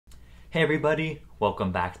Hey everybody,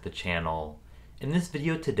 welcome back to the channel. In this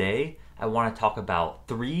video today, I want to talk about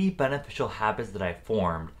 3 beneficial habits that I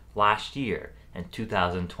formed last year in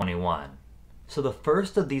 2021. So the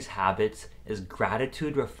first of these habits is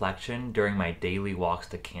gratitude reflection during my daily walks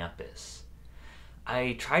to campus.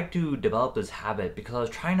 I tried to develop this habit because I was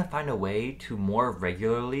trying to find a way to more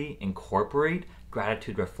regularly incorporate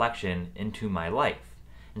gratitude reflection into my life.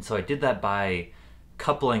 And so I did that by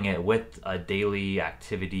coupling it with a daily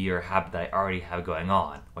activity or habit that I already have going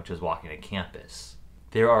on, which is walking to campus.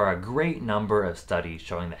 There are a great number of studies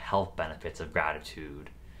showing the health benefits of gratitude,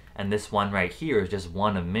 and this one right here is just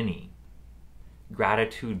one of many.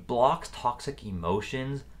 Gratitude blocks toxic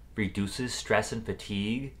emotions, reduces stress and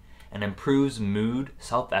fatigue, and improves mood,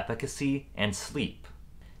 self-efficacy, and sleep.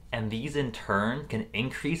 And these in turn can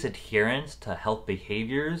increase adherence to health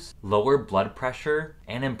behaviors, lower blood pressure,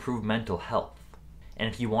 and improve mental health.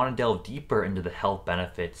 And if you want to delve deeper into the health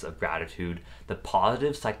benefits of gratitude, the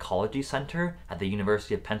Positive Psychology Center at the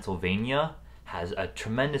University of Pennsylvania has a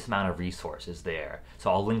tremendous amount of resources there. So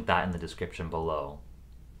I'll link that in the description below.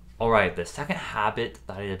 Alright, the second habit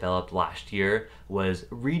that I developed last year was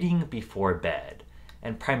reading before bed.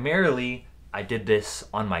 And primarily, I did this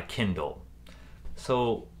on my Kindle.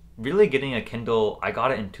 So really getting a Kindle, I got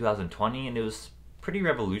it in 2020 and it was pretty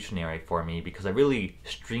revolutionary for me because I really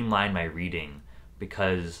streamlined my reading.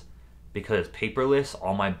 Because it's paperless,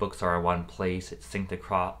 all my books are in one place, it's synced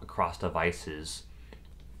across devices.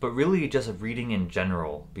 But really just reading in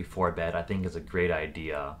general before bed I think is a great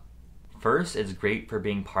idea. First, it's great for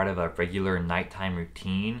being part of a regular nighttime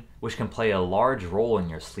routine, which can play a large role in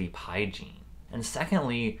your sleep hygiene. And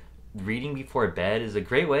secondly, reading before bed is a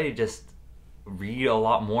great way to just read a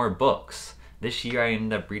lot more books. This year I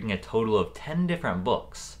ended up reading a total of 10 different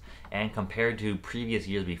books. And compared to previous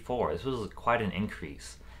years before, this was quite an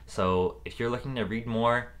increase. So if you're looking to read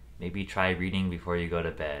more, maybe try reading before you go to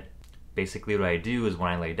bed. Basically what I do is when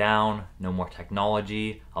I lay down, no more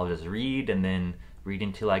technology, I'll just read and then read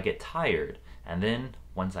until I get tired. And then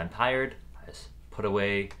once I'm tired, I just put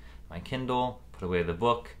away my Kindle, put away the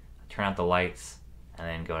book, turn out the lights, and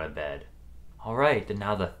then go to bed. Alright, and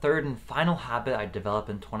now the third and final habit I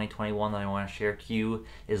developed in 2021 that I want to share to you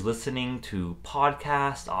is listening to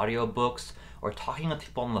podcasts, audiobooks, or talking with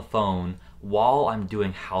people on the phone while I'm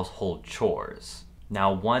doing household chores.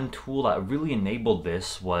 Now, one tool that really enabled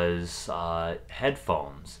this was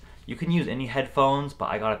headphones. You can use any headphones,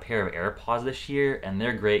 but I got a pair of AirPods this year, and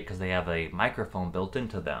they're great because they have a microphone built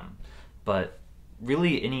into them. But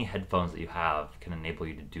really, any headphones that you have can enable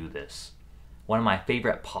you to do this. One of my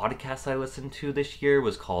favorite podcasts I listened to this year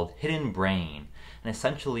was called Hidden Brain, and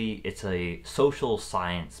essentially it's a social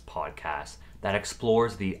science podcast that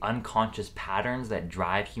explores the unconscious patterns that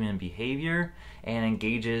drive human behavior and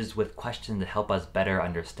engages with questions to help us better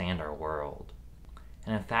understand our world.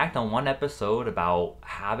 And in fact, on one episode about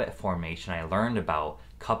habit formation, I learned about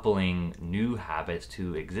coupling new habits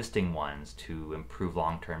to existing ones to improve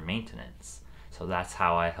long-term maintenance. So that's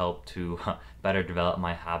how I help to better develop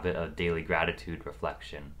my habit of daily gratitude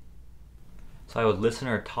reflection. So I would listen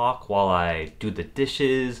or talk while I do the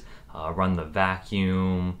dishes, run the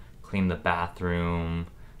vacuum, clean the bathroom,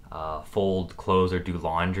 fold clothes or do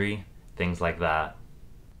laundry, things like that.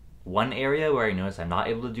 One area where I notice I'm not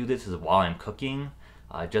able to do this is while I'm cooking.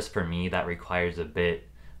 Just for me, that requires a bit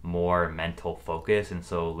more mental focus, and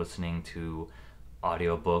so listening to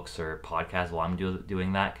audiobooks or podcasts while I'm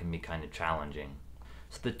doing that can be kind of challenging.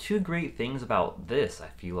 So the two great things about this, I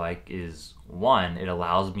feel like, is one, it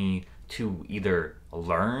allows me to either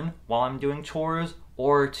learn while I'm doing chores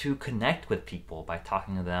or to connect with people by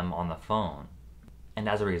talking to them on the phone. And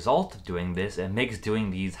as a result of doing this, it makes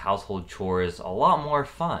doing these household chores a lot more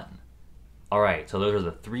fun. Alright, so those are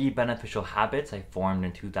the 3 beneficial habits I formed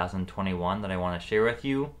in 2021 that I want to share with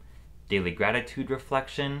you. Daily gratitude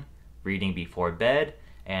reflection, reading before bed,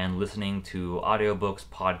 and listening to audiobooks,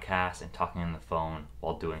 podcasts, and talking on the phone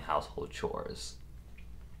while doing household chores.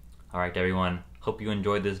 Alright everyone, hope you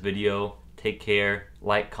enjoyed this video. Take care,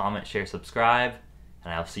 like, comment, share, subscribe,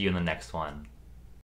 and I'll see you in the next one.